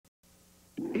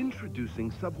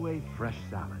Introducing Subway Fresh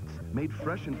Salads. Made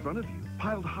fresh in front of you,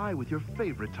 piled high with your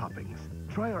favorite toppings.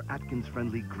 Try our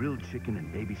Atkins-friendly grilled chicken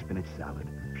and baby spinach salad.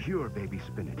 Pure baby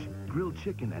spinach, grilled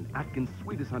chicken, and Atkins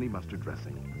sweetest honey mustard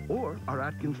dressing. Or our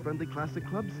Atkins-friendly classic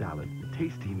club salad.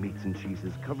 Tasty meats and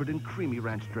cheeses covered in creamy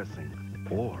ranch dressing.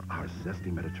 Or our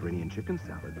zesty Mediterranean chicken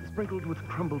salad, sprinkled with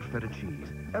crumbled feta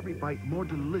cheese. Every bite more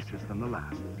delicious than the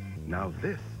last. Now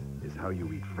this is how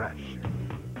you eat fresh.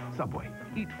 Subway,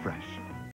 eat fresh.